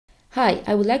Hi,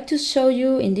 I would like to show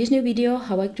you in this new video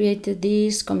how I created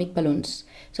these comic balloons.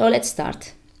 So let's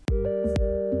start.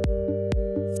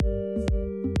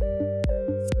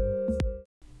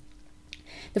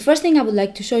 The first thing I would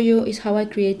like to show you is how I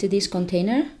created this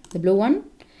container, the blue one.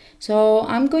 So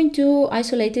I'm going to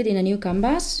isolate it in a new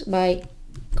canvas by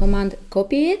command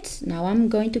copy it. Now I'm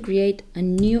going to create a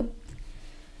new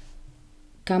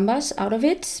canvas out of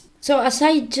it. So as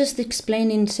I just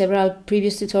explained in several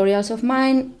previous tutorials of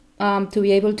mine, to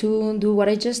be able to do what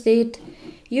I just did,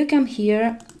 you come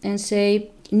here and say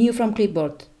new from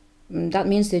clipboard. That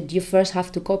means that you first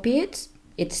have to copy it,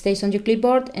 it stays on your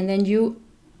clipboard, and then you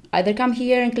either come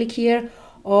here and click here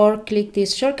or click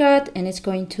this shortcut, and it's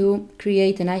going to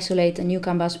create and isolate a new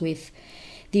canvas with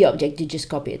the object you just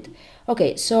copied.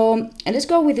 Okay, so and let's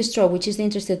go with the stroke, which is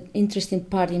the interesting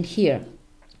part in here.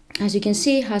 As you can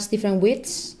see, it has different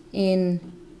widths in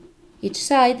each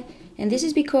side, and this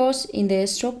is because in the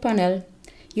stroke panel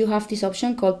you have this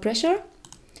option called pressure.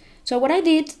 So what I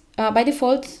did, by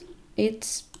default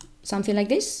it's something like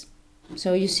this,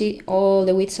 so you see all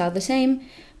the widths are the same,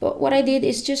 but what I did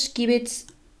is just give it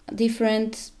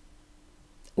different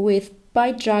width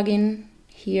by dragging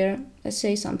here, let's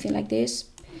say something like this,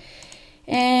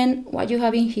 and what you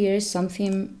have in here is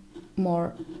something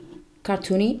more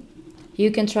cartoony. You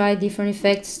can try different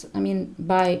effects,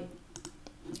 by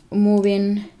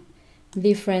moving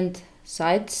different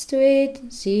sides to it,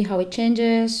 see how it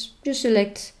changes. You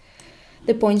select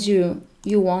the points you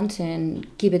want and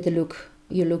give it the look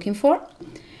you're looking for.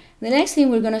 The next thing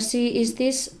we're gonna see is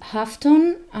this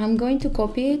halftone. I'm going to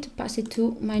copy it, pass it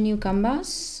to my new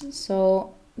canvas.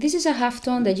 So this is a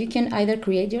halftone that you can either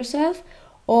create yourself,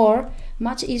 or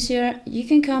much easier, you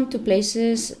can come to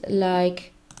places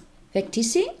like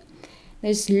Vectisi.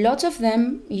 There's lots of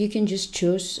them you can just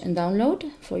choose and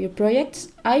download for your projects.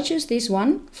 I choose this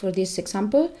one for this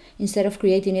example instead of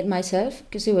creating it myself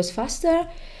because it was faster.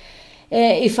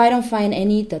 If I don't find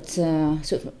any that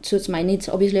suits my needs,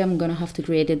 obviously I'm gonna have to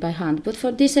create it by hand. But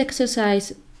for this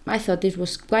exercise, I thought it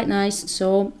was quite nice,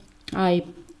 so I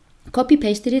copy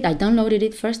pasted it. I downloaded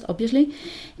it first, obviously,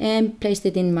 and placed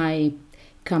it in my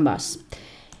canvas.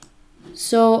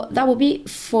 So that will be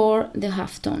for the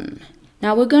halftone.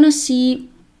 Now we're gonna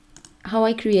see how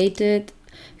I created,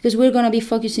 because we're gonna be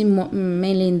focusing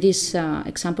mainly in this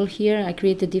example here. I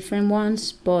created different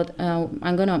ones, but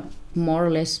I'm gonna more or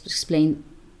less explain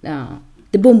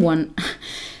the boom one.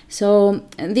 So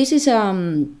this is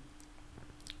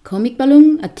comic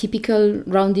balloon, a typical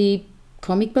roundy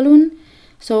comic balloon.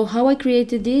 So how I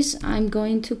created this, I'm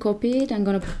going to copy it, I'm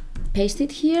gonna paste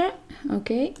it here.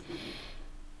 Okay,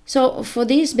 so for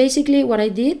this, basically what I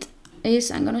did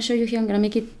is, I'm gonna show you here, I'm gonna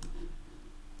make it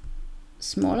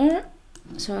smaller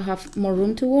so I have more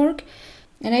room to work,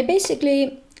 and I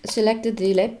basically selected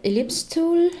the ellipse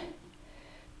tool,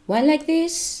 went like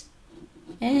this,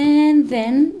 and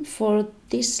then for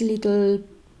this little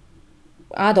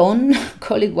add-on,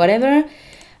 call it whatever,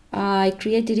 I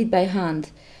created it by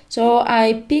hand. So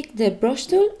I picked the brush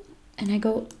tool and I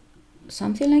go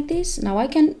something like this. Now I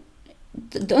can,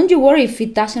 don't you worry if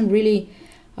it doesn't really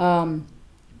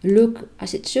look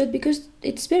as it should, because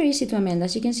it's very easy to amend,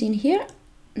 as you can see in here.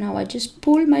 Now I just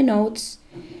pull my nodes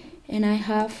and I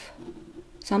have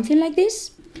something like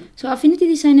this. So Affinity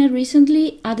Designer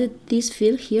recently added this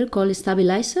field here called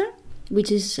stabilizer,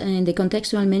 which is in the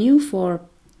contextual menu for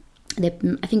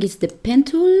the, I think it's the pen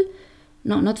tool,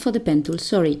 no, not for the pen tool,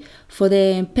 sorry, for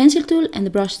the pencil tool and the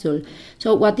brush tool.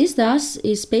 So what this does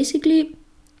is basically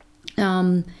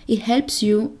it helps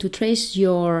you to trace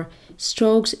your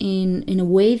strokes in a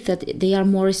way that they are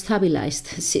more stabilized,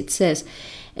 as it says.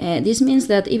 This means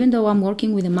that even though I'm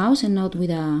working with a mouse and not with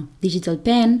a digital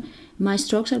pen, my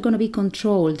strokes are going to be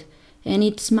controlled, and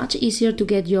it's much easier to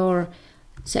get your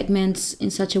segments in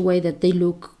such a way that they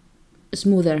look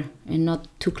smoother and not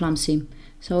too clumsy.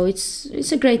 So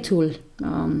it's a great tool.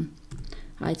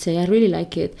 I'd say I really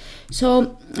like it.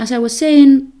 So as I was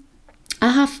saying, I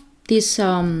have this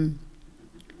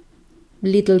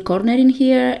little corner in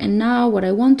here, and now what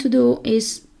I want to do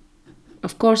is,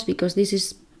 of course, because this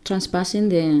is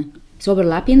transpassing it's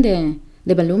overlapping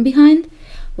the balloon behind,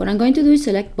 what I'm going to do is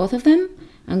select both of them.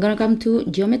 I'm gonna come to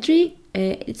geometry.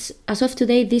 It's, as of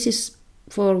today, this is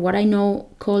for what I know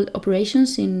called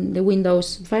operations in the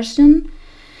Windows version.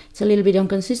 It's a little bit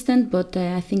inconsistent, but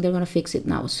I think they're gonna fix it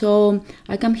now. So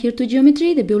I come here to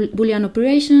geometry, the Boolean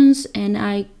operations, and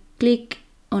I click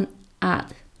on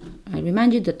add. I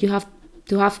remind you that you have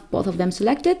to have both of them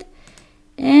selected,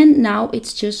 and now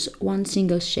it's just one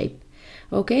single shape.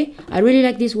 Okay, I really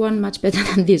like this one much better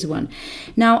than this one.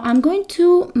 Now I'm going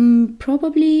to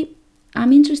probably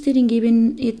I'm interested in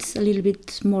giving it a little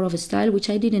bit more of a style, which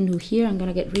I didn't do here. I'm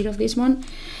gonna get rid of this one.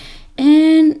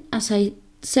 And as I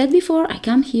said before, I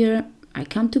come here, I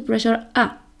come to pressure.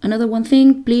 Another one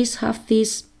thing, please have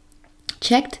this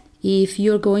checked if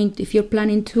you're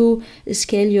planning to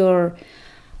scale your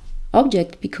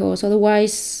object, because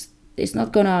otherwise it's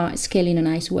not gonna scale in a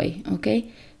nice way,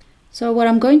 okay? So what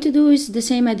I'm going to do is the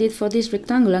same I did for this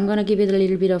rectangle. I'm gonna give it a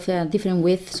little bit of a different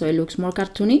width so it looks more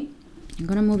cartoony. I'm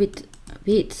gonna move it a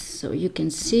bit so you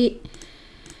can see.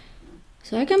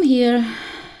 So I come here,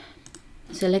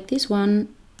 select this one,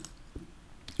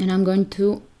 and I'm going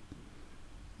to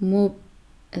move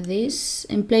this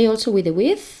and play also with the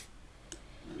width.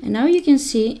 And now you can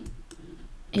see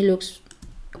it looks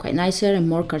quite nicer and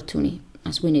more cartoony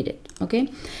as we need it, okay?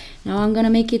 Now I'm gonna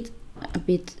make it a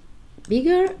bit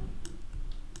bigger,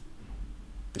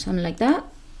 something like that.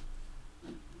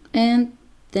 And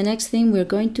the next thing we're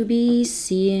going to be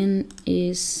seeing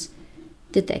is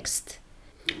the text.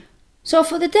 So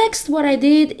for the text, what I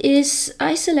did is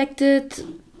I selected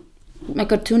a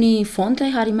cartoony font I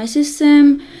had in my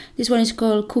system. This one is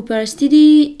called Cooper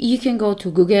STD. You can go to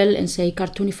Google and say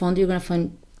cartoony font. You're gonna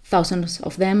find thousands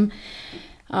of them.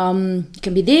 It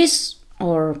can be this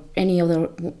or any other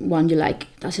one you like.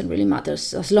 Doesn't really matter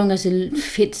as long as it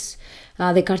fits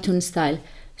the cartoon style.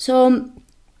 So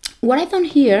what I've done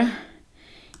here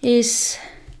is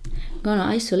I'm gonna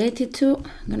isolate it too.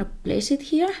 I'm gonna place it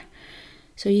here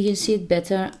so you can see it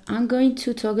better. I'm going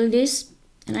to toggle this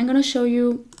and I'm gonna show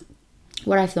you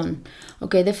what I've done.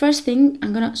 Okay, the first thing,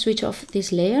 I'm gonna switch off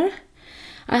this layer.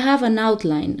 I have an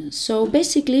outline. So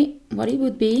basically what it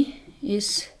would be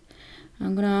is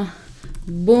I'm gonna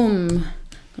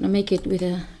gonna make it with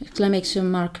an exclamation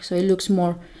mark so it looks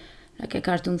more like a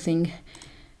cartoon thing.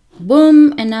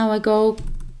 Boom, and now I go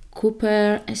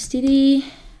Cooper STD.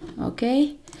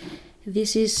 Okay,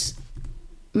 this is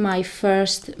my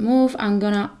first move. I'm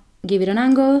gonna give it an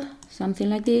angle, something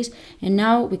like this. And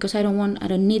now, because I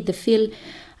don't need the fill,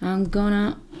 I'm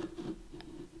gonna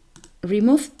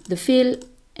remove the fill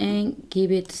and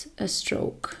give it a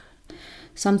stroke,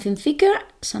 something thicker,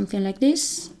 something like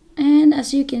this. And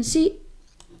as you can see,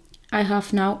 I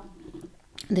have now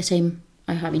the same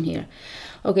I have in here.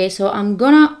 Okay, so I'm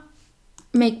gonna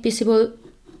make visible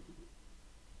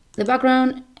the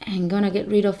background and gonna get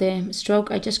rid of the stroke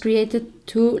I just created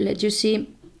to let you see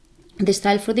the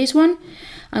style for this one.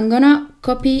 I'm gonna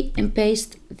copy and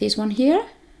paste this one here,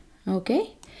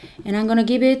 okay, and I'm gonna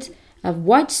give it a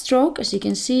white stroke. As you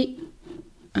can see,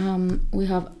 we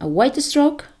have a white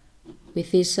stroke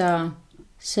with this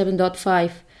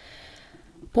 7.5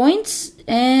 points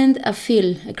and a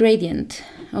fill, a gradient,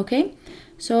 okay.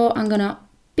 So I'm gonna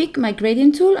pick my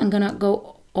gradient tool. I'm gonna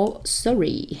go,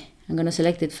 I'm gonna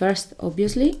select it first,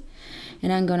 obviously,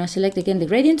 and I'm gonna select again the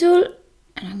gradient tool,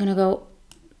 and I'm gonna go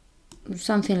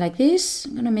something like this.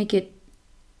 I'm gonna make it,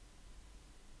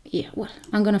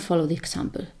 I'm gonna follow the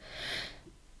example.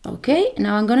 Okay,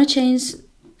 now I'm gonna change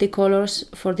the colors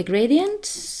for the gradient.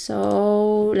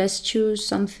 So let's choose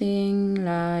something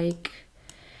like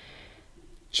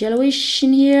yellowish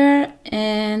in here,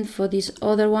 and for this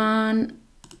other one,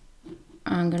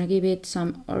 I'm gonna give it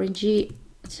some orangey.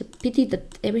 It's a pity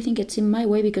that everything gets in my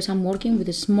way because I'm working with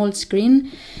a small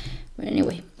screen. But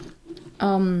anyway,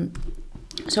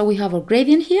 so we have our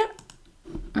gradient here.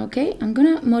 Okay, I'm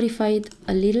gonna modify it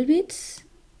a little bit.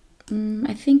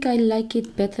 I think I like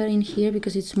it better in here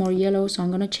because it's more yellow. So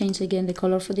I'm gonna change again the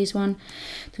color for this one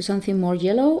to something more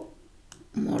yellow,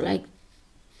 more like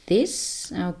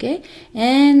this. Okay,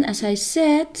 and as I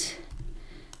said,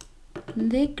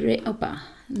 the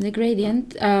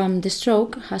gradient, the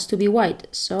stroke has to be white.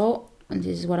 So, and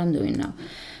this is what I'm doing now.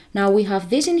 Now we have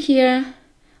this in here.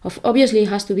 Obviously, it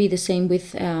has to be the same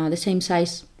with the same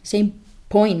size, same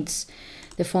points,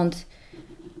 the font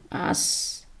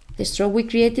as the stroke we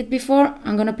created before.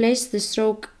 I'm gonna place the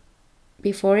stroke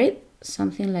before it,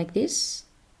 something like this.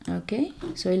 Okay,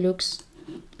 so it looks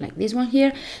like this one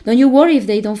here. Don't you worry if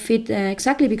they don't fit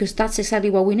exactly, because that's exactly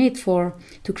what we need to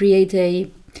create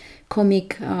a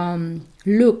comic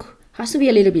look. Has to be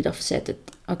a little bit offset.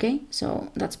 Okay, so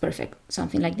that's perfect,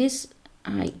 something like this.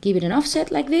 I give it an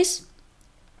offset like this,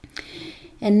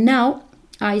 and now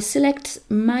I select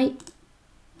my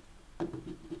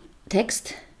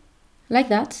text like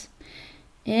that.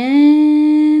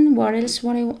 And what else?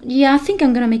 I think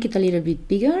I'm gonna make it a little bit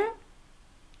bigger,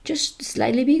 just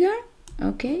slightly bigger.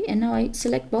 Okay, and now I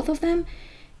select both of them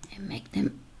and make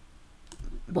them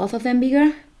both of them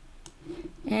bigger.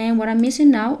 And what I'm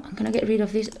missing now, I'm gonna get rid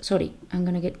of this. Sorry, I'm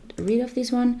gonna get rid of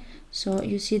this one so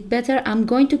you see it better. I'm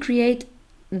going to create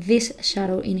this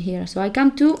shadow in here. So I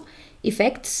come to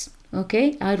effects,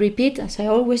 Okay, I'll repeat as I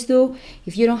always do.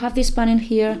 If you don't have this panel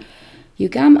here, you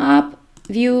come up,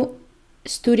 view,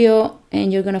 studio,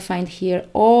 and you're gonna find here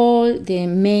all the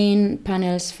main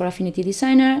panels for Affinity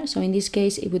Designer. So in this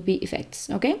case, it would be effects.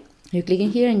 Okay, you click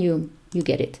in here and you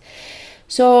get it.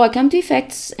 So I come to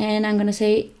effects and I'm gonna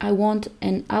say I want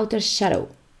an outer shadow.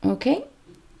 Okay,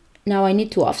 now I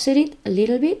need to offset it a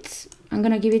little bit. I'm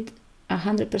gonna give it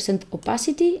 100%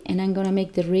 opacity and I'm gonna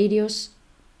make the radius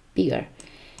bigger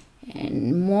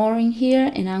and more in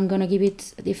here, and I'm gonna give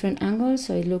it a different angle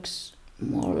so it looks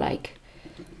more like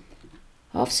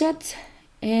offset.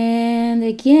 And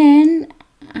again,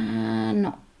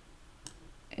 no,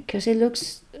 because it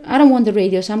looks, I don't want the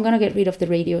radius. I'm gonna get rid of the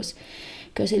radius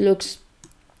because it looks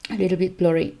a little bit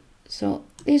blurry. So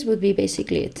this would be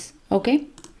basically it. Okay,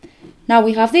 now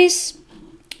we have this.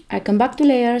 I come back to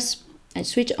layers, I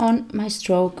switch on my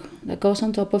stroke that goes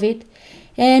on top of it,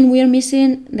 and we are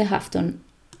missing the halftone.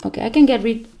 Okay, I can get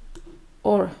rid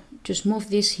or just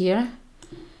move this here.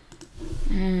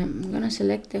 I'm gonna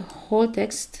select the whole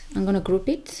text, I'm gonna group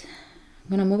it,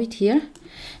 I'm gonna move it here.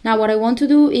 Now what I want to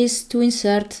do is to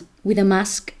insert with a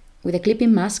mask, with a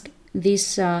clipping mask,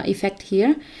 this effect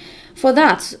here. For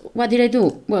that, what did I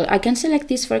do? Well, I can select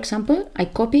this, for example, I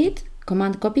copy it,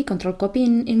 Command copy, Control copy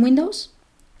in Windows.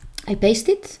 I paste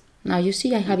it. Now you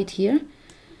see I have it here.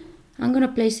 I'm gonna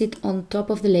place it on top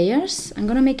of the layers. I'm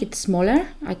gonna make it smaller.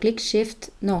 I click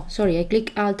Shift, no, sorry, I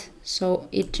click Alt, so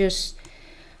it just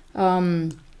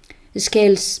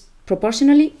scales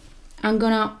proportionally. I'm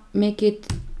gonna make it,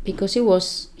 because it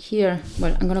was here,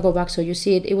 well, I'm gonna go back so you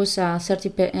see it. It was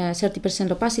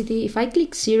 30% opacity. If I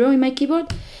click 0 in my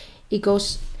keyboard, it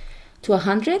goes to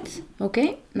 100.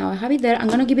 Okay, now I have it there. I'm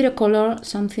gonna give it a color,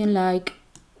 something like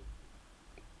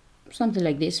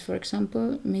this, for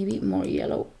example, maybe more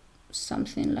yellow,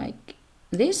 something like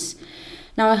this.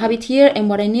 Now I have it here, and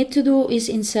what I need to do is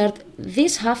insert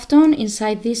this halftone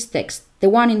inside this text, the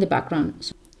one in the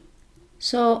background.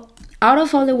 So out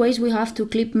of all the ways we have to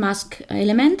clip mask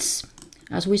elements,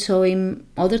 as we saw in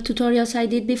other tutorials I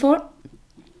did before,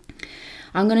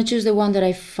 I'm gonna choose the one that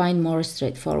I find more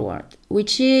straightforward,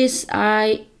 which is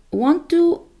I want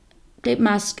to clip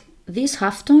mask this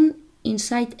halftone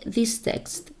inside this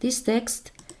text. This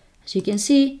text, as you can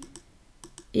see,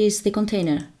 is the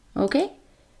container. Okay,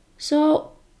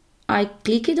 so I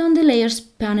click it on the layers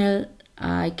panel,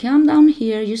 I come down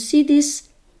here, you see this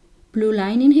blue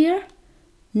line in here,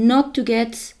 not to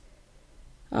get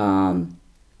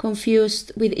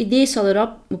confused with this other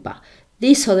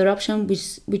option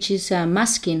which is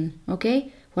masking.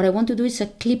 Okay, what I want to do is a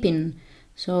clipping,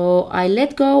 so I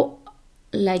let go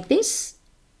like this.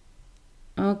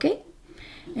 Okay,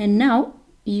 and now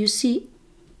you see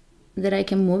that I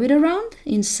can move it around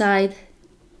inside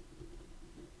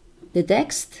the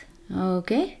text.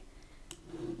 Okay,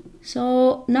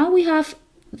 so now we have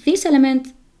this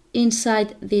element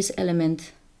inside this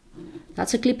element.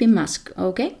 That's a clipping mask.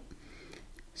 Okay,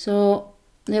 so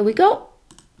there we go,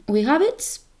 we have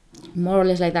it more or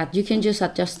less like that. You can just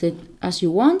adjust it as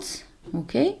you want.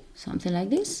 Okay, something like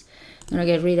this. I'm gonna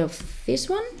get rid of this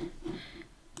one.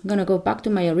 I'm gonna go back to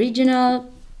my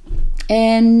original,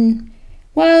 and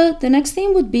well, the next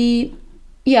thing would be,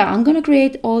 yeah, I'm gonna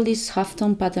create all these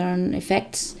halftone pattern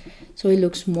effects so it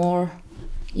looks more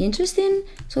interesting.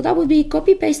 So that would be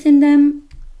copy pasting them,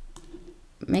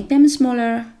 make them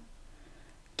smaller,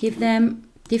 give them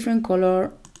different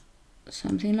color,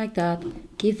 something like that,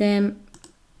 give them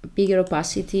bigger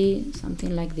opacity,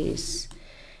 something like this,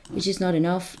 which is not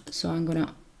enough, so I'm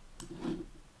gonna,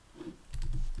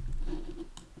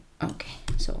 okay,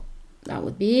 so that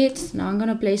would be it. Now I'm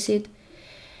gonna place it,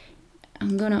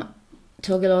 I'm gonna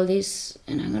toggle all this,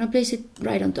 and I'm gonna place it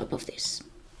right on top of this,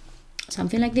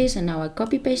 something like this. And now I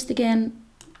copy paste again,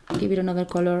 give it another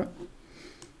color,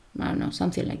 I don't know,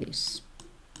 something like this.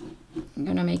 I'm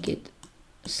gonna make it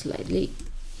slightly,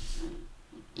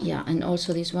 yeah, and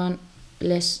also this one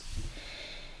less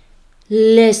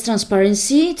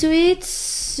transparency to it,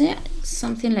 yeah,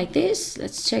 something like this.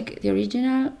 Let's check the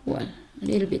original. Well, a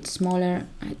little bit smaller,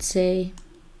 I'd say.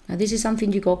 Now this is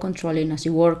something you go controlling as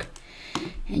you work,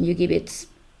 and you give it,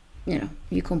 you know,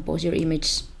 you compose your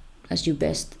image as you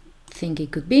best think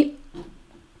it could be.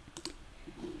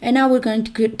 And now we're going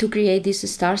to create these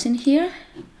stars in here.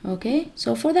 Okay,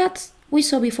 so for that we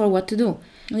saw before what to do.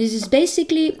 This is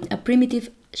basically a primitive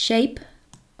shape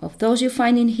of those you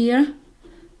find in here.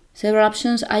 Several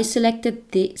options. I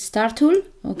selected the star tool.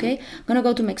 Okay, I'm gonna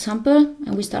go to my example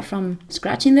and we start from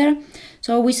scratch in there.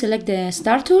 So we select the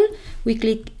star tool, we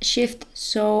click shift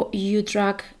so you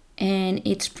drag and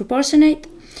it's proportionate.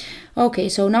 Okay,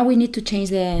 so now we need to change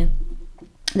the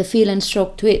the fill and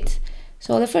stroke to it.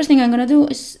 So the first thing I'm gonna do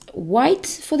is white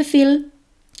for the fill.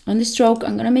 On the stroke,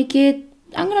 I'm gonna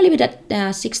leave it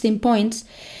at 16 points,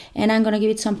 and I'm gonna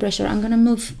give it some pressure. I'm gonna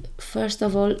move first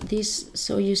of all this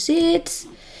so you see it.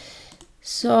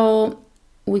 So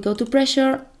we go to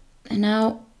pressure, and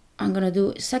now I'm gonna do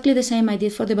exactly the same I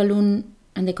did for the balloon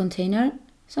and the container,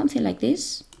 something like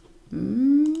this.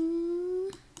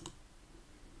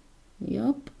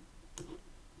 Yup.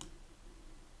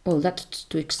 Oh, that's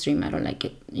too extreme, I don't like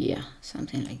it. Yeah,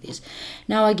 something like this.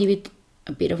 Now I give it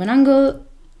a bit of an angle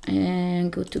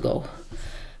and good to go.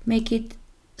 Make it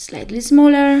slightly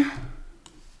smaller,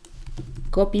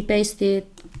 copy paste it,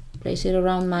 place it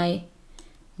around my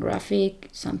graphic,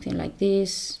 something like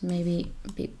this, maybe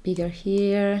a bit bigger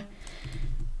here.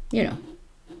 You know,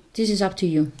 this is up to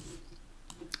you.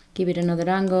 Give it another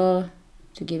angle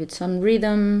to give it some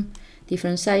rhythm,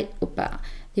 different sizes,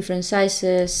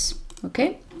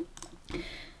 okay?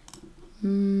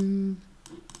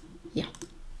 Yeah,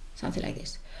 something like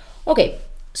this. Okay,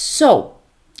 so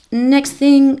next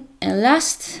thing and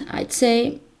last, I'd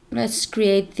say let's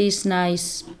create these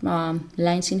nice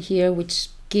lines in here which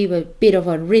give a bit of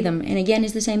a rhythm, and again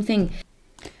it's the same thing.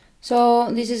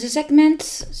 So this is a segment,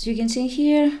 as you can see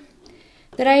here,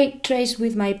 that I trace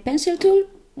with my pencil tool.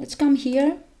 Let's come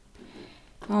here,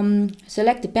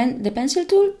 select the pencil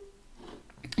tool,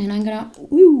 and I'm gonna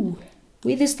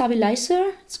with the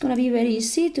stabilizer, it's gonna be very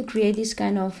easy to create this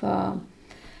kind of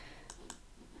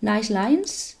nice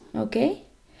lines. Okay,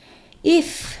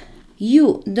 if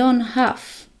you don't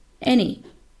have any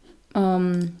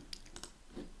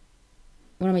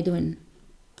what am I doing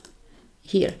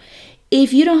here?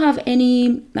 If you don't have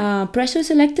any pressure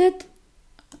selected,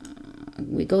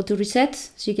 we go to reset.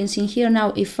 So you can see here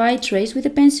now, if I trace with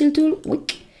the pencil tool,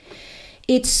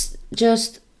 it's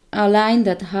just a line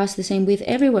that has the same width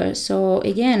everywhere. So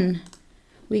again,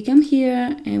 we come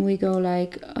here and we go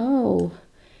like, oh,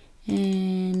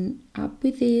 and up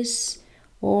with this,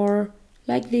 or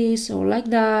like this, or like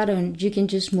that, and you can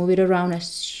just move it around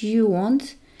as you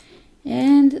want,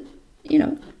 and you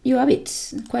know, you have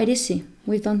it quite easy.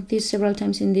 We've done this several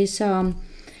times in this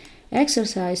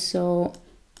exercise, so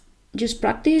just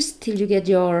practice till you get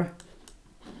your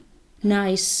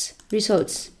nice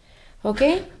results.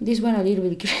 Okay, this went a little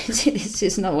bit crazy. This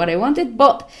is not what I wanted,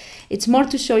 but it's more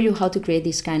to show you how to create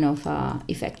this kind of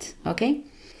effect. Okay,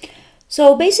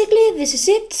 so basically this is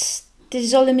it. This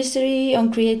is all the mystery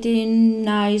on creating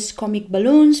nice comic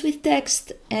balloons with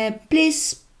text.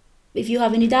 Please, if you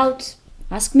have any doubts,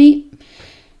 ask me.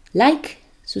 Like,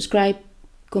 subscribe,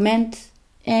 comment,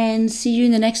 and see you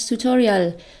in the next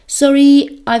tutorial.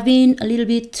 Sorry, I've been a little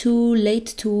bit too late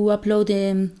to upload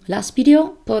the last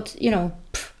video, but you know,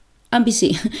 I'm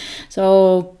busy,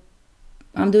 so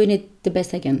I'm doing it the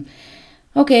best I can.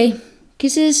 Okay,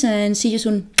 kisses and see you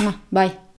soon. Bye.